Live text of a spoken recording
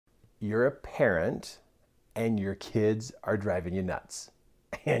you're a parent and your kids are driving you nuts.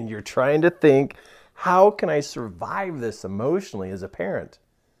 And you're trying to think, how can I survive this emotionally as a parent?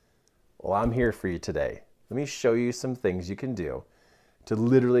 Well, I'm here for you today. Let me show you some things you can do to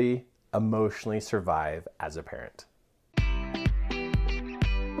literally emotionally survive as a parent.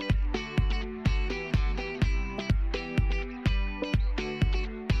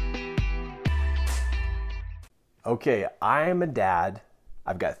 Okay, I'm a dad.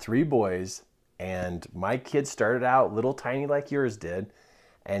 I've got 3 boys, and my kids started out little tiny like yours did.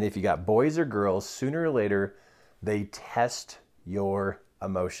 And if you got boys or girls, sooner or later, they test your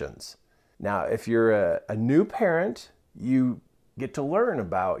emotions. Now, if you're a new parent, you get to learn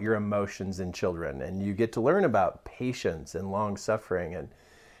about your emotions in children, and you get to learn about patience and long suffering. And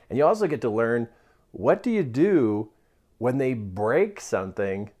you also get to learn, what do you do when they break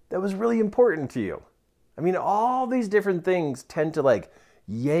something that was really important to you? I mean, all these different things tend to like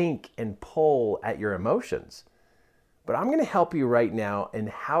yank and pull at your emotions. But I'm going to help you right now in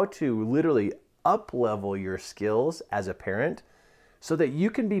how to literally up-level your skills as a parent so that you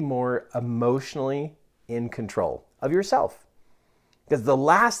can be more emotionally in control of yourself. Because the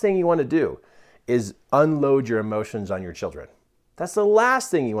last thing you want to do is unload your emotions on your children. That's the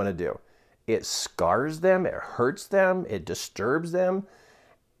last thing you want to do. It scars them, it hurts them, it disturbs them,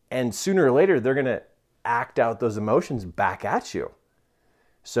 and sooner or later they're going to act out those emotions back at you.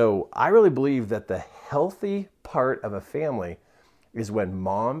 So I really believe that the healthy part of a family is when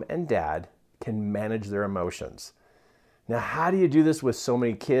mom and dad can manage their emotions. Now, how do you do this with so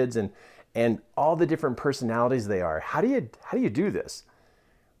many kids and all the different personalities they are? How do you do this?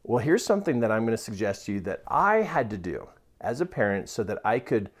 Well, here's something that I'm going to suggest to you that I had to do as a parent so that I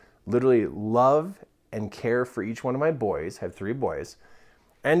could literally love and care for each one of my boys. I have 3 boys.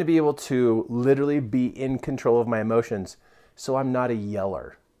 And to be able to literally be in control of my emotions so I'm not a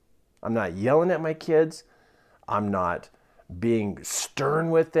yeller. I'm not yelling at my kids. I'm not being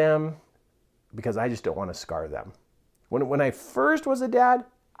stern with them because I just don't want to scar them. When I first was a dad,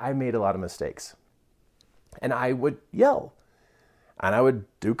 I made a lot of mistakes. And I would yell. And I would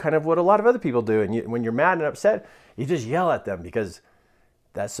do kind of what a lot of other people do. And when you're mad and upset, you just yell at them because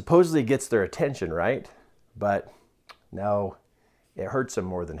that supposedly gets their attention, right? But no. It hurts them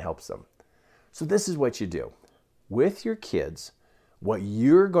more than helps them. So this is what you do. With your kids, what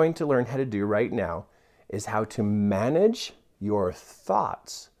you're going to learn how to do right now is how to manage your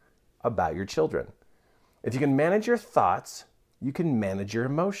thoughts about your children. If you can manage your thoughts, you can manage your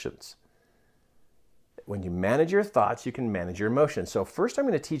emotions. When you manage your thoughts, you can manage your emotions. So first I'm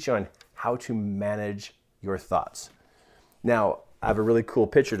going to teach you on how to manage your thoughts. Now, I have a really cool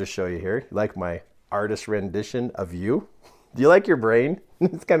picture to show you here. You like my artist rendition of you? Do you like your brain?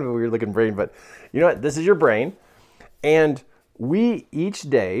 It's kind of a weird looking brain, but you know what? This is your brain. And we each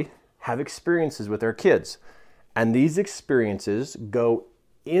day have experiences with our kids. And these experiences go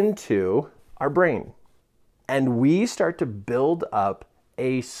into our brain. And we start to build up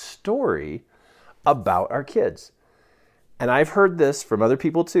a story about our kids. And I've heard this from other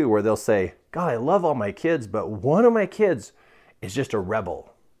people too, where they'll say, God, I love all my kids, but one of my kids is just a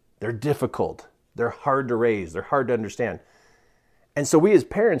rebel. They're difficult. They're hard to raise. They're hard to understand. And so we as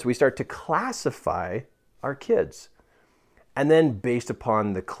parents, we start to classify our kids. And then based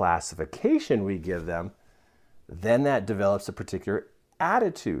upon the classification we give them, then that develops a particular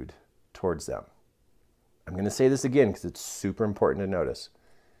attitude towards them. I'm going to say this again because it's super important to notice.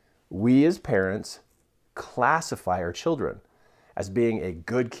 We as parents classify our children as being a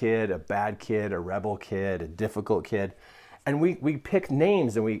good kid, a bad kid, a rebel kid, a difficult kid. And we pick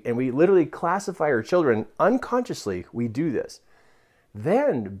names and we literally classify our children unconsciously. We do this.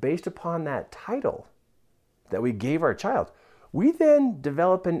 Then, based upon that title that we gave our child, we then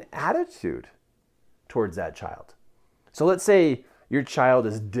develop an attitude towards that child. So let's say your child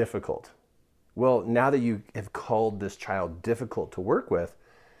is difficult. Well, now that you have called this child difficult to work with,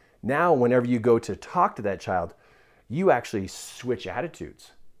 now whenever you go to talk to that child, you actually switch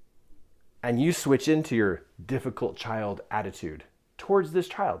attitudes. And you switch into your difficult child attitude towards this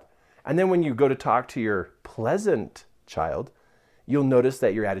child. And then when you go to talk to your pleasant child, you'll notice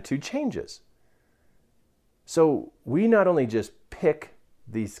that your attitude changes. So we not only just pick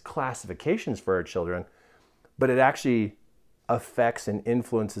these classifications for our children, but it actually affects and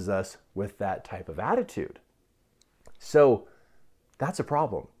influences us with that type of attitude. So that's a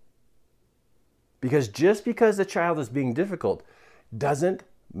problem. Because just because the child is being difficult doesn't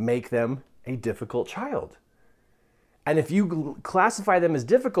make them a difficult child. And if you classify them as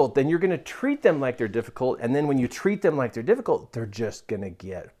difficult, then you're going to treat them like they're difficult. And then when you treat them like they're difficult, they're just going to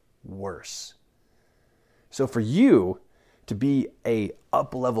get worse. So for you to be a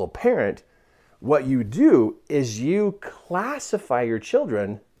up-level parent, what you do is you classify your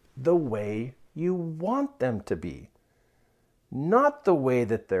children the way you want them to be, not the way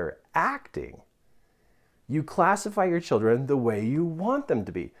that they're acting. You classify your children the way you want them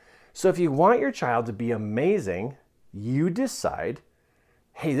to be. So if you want your child to be amazing, you decide,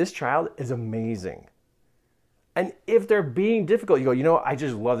 hey, this child is amazing. And if they're being difficult, you go, you know, I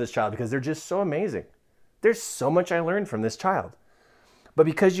just love this child because they're just so amazing. There's so much I learned from this child. But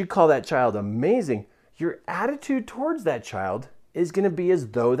because you call that child amazing, your attitude towards that child is going to be as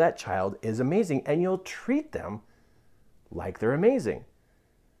though that child is amazing, and you'll treat them like they're amazing.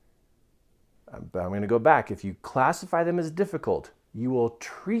 But I'm going to go back. If you classify them as difficult, you will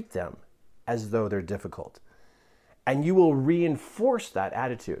treat them as though they're difficult. And you will reinforce that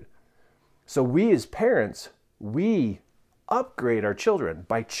attitude. So we as parents, we upgrade our children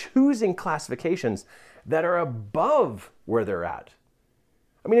by choosing classifications that are above where they're at.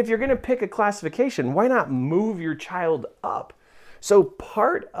 I mean, if you're going to pick a classification, why not move your child up? So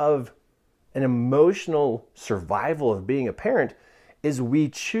part of an emotional survival of being a parent is we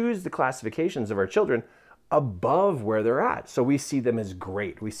choose the classifications of our children above where they're at. So we see them as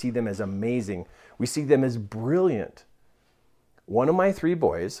great. We see them as amazing. We see them as brilliant. One of my 3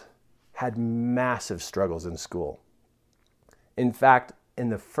 boys had massive struggles in school. In fact, in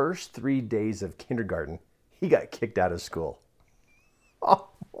the first 3 days of kindergarten, he got kicked out of school. Oh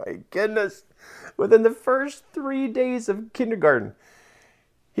my goodness. Within the first 3 days of kindergarten,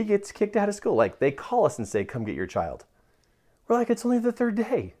 he gets kicked out of school. Like, they call us and say, come get your child. We're like, it's only the 3rd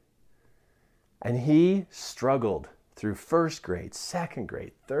day. And he struggled through 1st grade, 2nd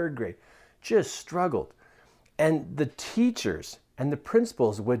grade, 3rd grade, just struggled. And the teachers and the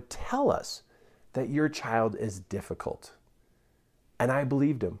principals would tell us that your child is difficult. And I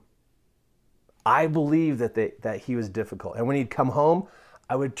believed him. I believed that he was difficult. And when he'd come home,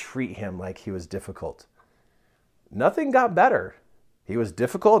 I would treat him like he was difficult. Nothing got better. He was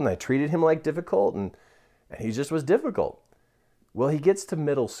difficult, and I treated him like difficult, and he just was difficult. Well, he gets to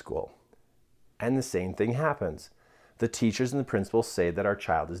middle school, and the same thing happens. The teachers and the principals say that our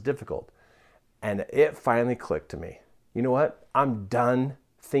child is difficult. And it finally clicked to me. You know what? I'm done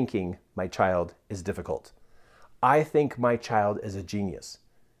thinking my child is difficult. I think my child is a genius.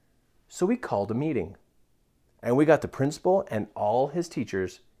 So we called a meeting, and we got the principal and all his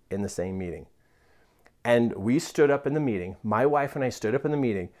teachers in the same meeting. And we stood up in the meeting, my wife and I stood up in the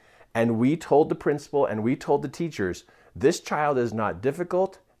meeting, and we told the principal and we told the teachers, this child is not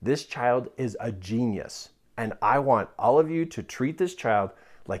difficult, this child is a genius. And I want all of you to treat this child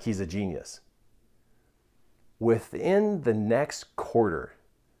like he's a genius. Within the next quarter,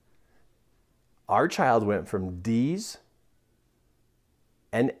 our child went from D's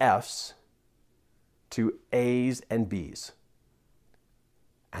and F's to A's and B's.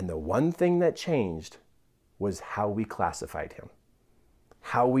 And the one thing that changed was how we classified him,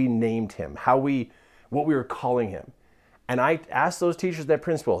 how we named him, what we were calling him. And I asked those teachers, that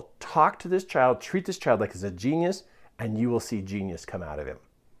principal, talk to this child, treat this child like he's a genius, and you will see genius come out of him.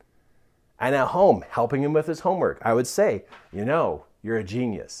 And at home, helping him with his homework, I would say, you know, you're a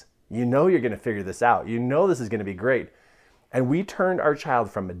genius. You know you're going to figure this out. You know this is going to be great. And we turned our child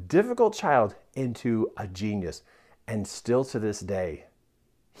from a difficult child into a genius. And still to this day,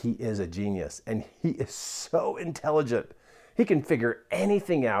 he is a genius. And he is so intelligent. He can figure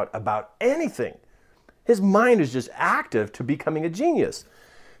anything out about anything. His mind is just active to becoming a genius.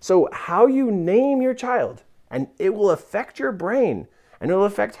 So how you name your child, and it will affect your brain, and it will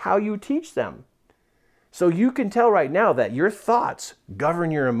affect how you teach them. So you can tell right now that your thoughts govern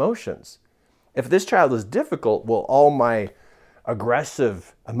your emotions. If this child is difficult, well, all my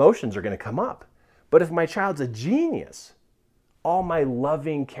aggressive emotions are going to come up. But if my child's a genius, all my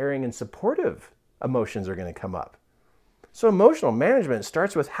loving, caring, and supportive emotions are going to come up. So emotional management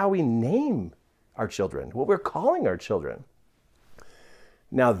starts with how we name our children, what we're calling our children.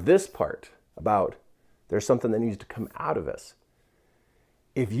 Now this part about there's something that needs to come out of us.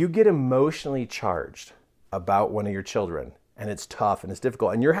 If you get emotionally charged about one of your children, and it's tough and it's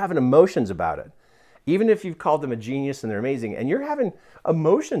difficult, and you're having emotions about it, even if you've called them a genius and they're amazing, and you're having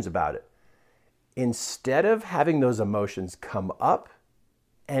emotions about it, instead of having those emotions come up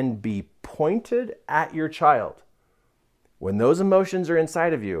and be pointed at your child, when those emotions are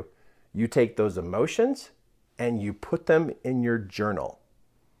inside of you, you take those emotions and you put them in your journal.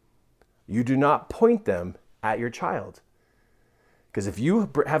 You do not point them at your child. Because if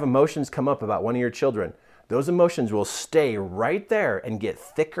you have emotions come up about one of your children, those emotions will stay right there and get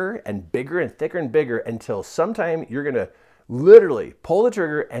thicker and bigger and thicker and bigger until sometime you're going to literally pull the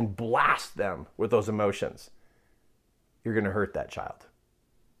trigger and blast them with those emotions. you're going to hurt that child.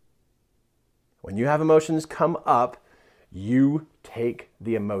 When you have emotions come up, you take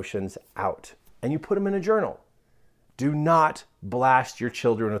the emotions out and you put them in a journal. Do not blast your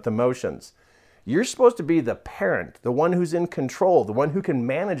children with emotions. You're supposed to be the parent, the one who's in control, the one who can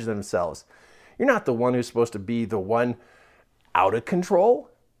manage themselves. You're not the one who's supposed to be the one out of control.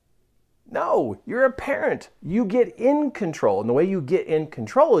 No, you're a parent. You get in control. And the way you get in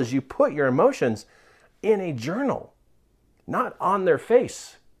control is you put your emotions in a journal, not on their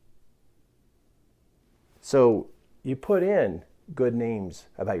face. So you put in good names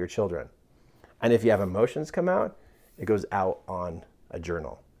about your children. And if you have emotions come out, it goes out on a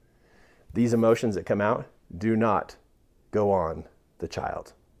journal. These emotions that come out do not go on the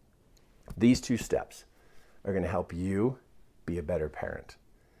child. These 2 steps are going to help you be a better parent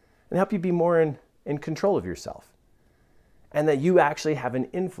and help you be more in control of yourself, and that you actually have an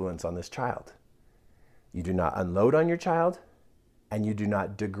influence on this child. You do not unload on your child, and you do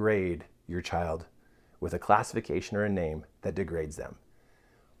not degrade your child with a classification or a name that degrades them.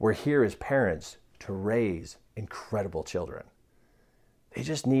 We're here as parents to raise incredible children. They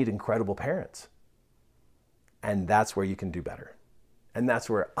just need incredible parents. And that's where you can do better. And that's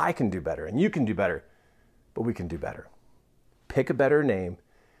where I can do better, and you can do better, but we can do better. Pick a better name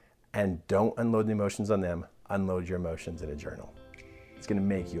and don't unload the emotions on them. Unload your emotions in a journal. It's going to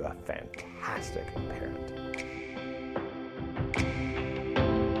make you a fantastic parent.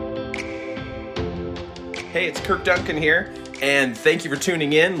 Hey, it's Kirk Duncan here, and thank you for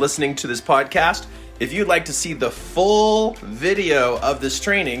tuning in, listening to this podcast. If you'd like to see the full video of this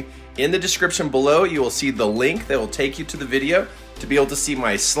training, in the description below, you will see the link that will take you to the video to be able to see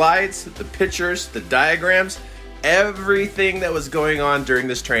my slides, the pictures, the diagrams, everything that was going on during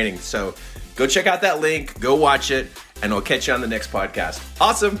this training. So go check out that link, go watch it, and I'll catch you on the next podcast.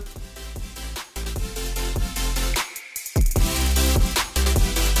 Awesome.